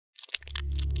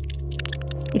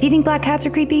If you think black cats are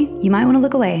creepy, you might want to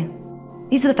look away.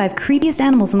 These are the 5 creepiest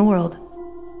animals in the world.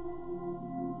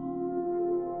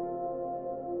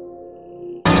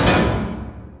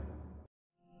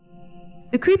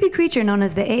 The creepy creature known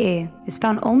as the AA is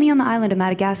found only on the island of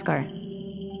Madagascar.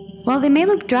 While they may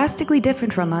look drastically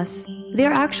different from us, they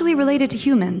are actually related to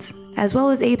humans, as well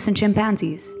as apes and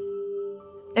chimpanzees.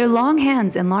 Their long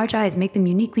hands and large eyes make them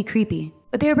uniquely creepy,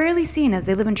 but they are rarely seen as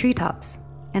they live in treetops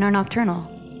and are nocturnal.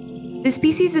 This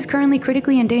species is currently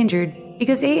critically endangered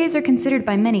because AAs are considered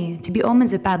by many to be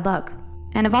omens of bad luck,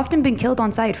 and have often been killed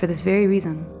on sight for this very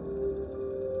reason.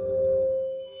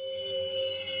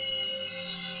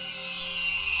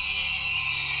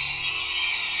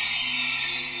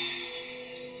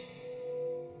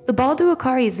 The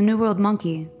balduicari is a New World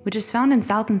monkey, which is found in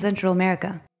South and Central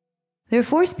America. There are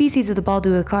 4 species of the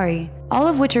balduicari, all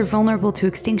of which are vulnerable to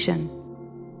extinction.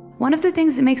 One of the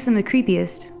things that makes them the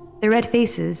creepiest, their red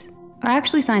faces, are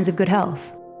actually signs of good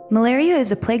health. Malaria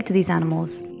is a plague to these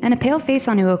animals, and a pale face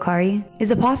on uakari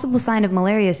is a possible sign of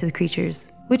malaria to the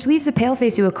creatures, which leaves a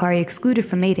pale-face uakari excluded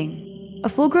from mating. A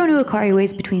full-grown uakari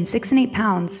weighs between 6 and 8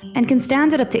 pounds and can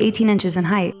stand at up to 18 inches in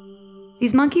height.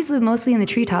 These monkeys live mostly in the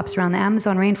treetops around the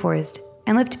Amazon rainforest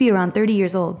and live to be around 30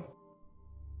 years old.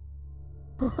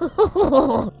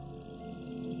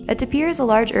 A tapir is a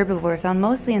large herbivore found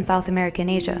mostly in South America and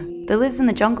Asia that lives in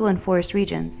the jungle and forest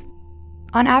regions.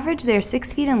 On average, they are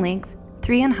 6 feet in length,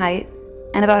 3 in height,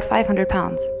 and about 500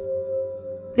 pounds.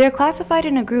 They are classified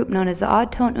in a group known as the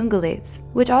odd-toned ungulates,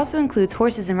 which also includes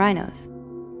horses and rhinos.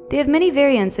 They have many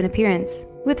variants in appearance,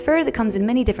 with fur that comes in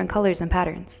many different colors and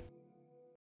patterns.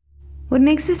 What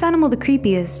makes this animal the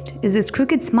creepiest is its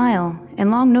crooked smile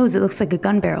and long nose that looks like a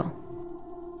gun barrel.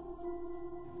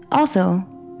 Also,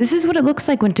 this is what it looks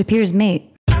like when tapirs mate.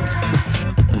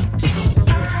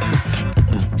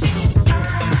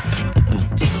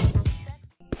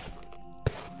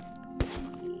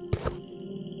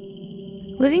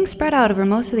 Living spread out over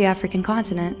most of the African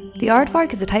continent, the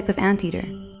aardvark is a type of anteater.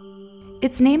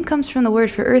 Its name comes from the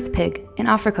word for earth pig in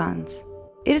Afrikaans.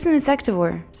 It is an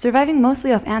insectivore, surviving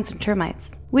mostly off ants and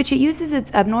termites, which it uses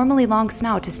its abnormally long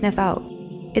snout to sniff out.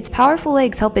 Its powerful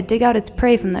legs help it dig out its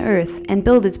prey from the earth and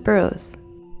build its burrows.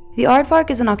 The aardvark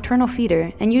is a nocturnal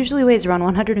feeder and usually weighs around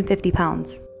 150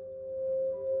 pounds.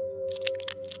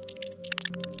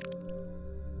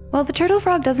 While the turtle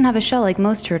frog doesn't have a shell like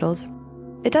most turtles,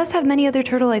 it does have many other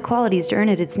turtle-like qualities to earn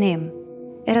it its name.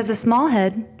 It has a small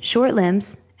head, short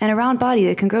limbs, and a round body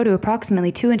that can grow to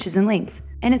approximately 2 inches in length,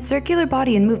 and its circular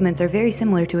body and movements are very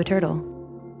similar to a turtle.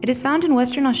 It is found in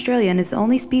Western Australia and is the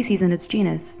only species in its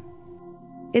genus.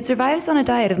 It survives on a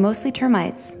diet of mostly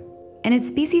termites, and its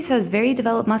species has very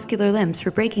developed muscular limbs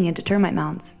for breaking into termite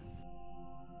mounds.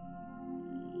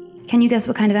 Can you guess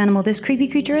what kind of animal this creepy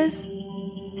creature is?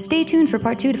 Stay tuned for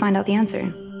part 2 to find out the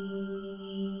answer.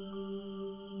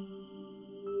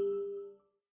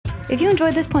 If you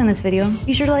enjoyed this pointless video,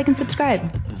 be sure to like and subscribe.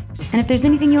 And if there's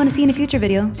anything you want to see in a future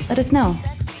video, let us know.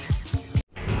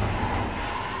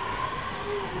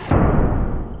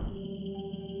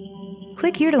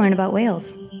 Click here to learn about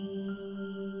whales.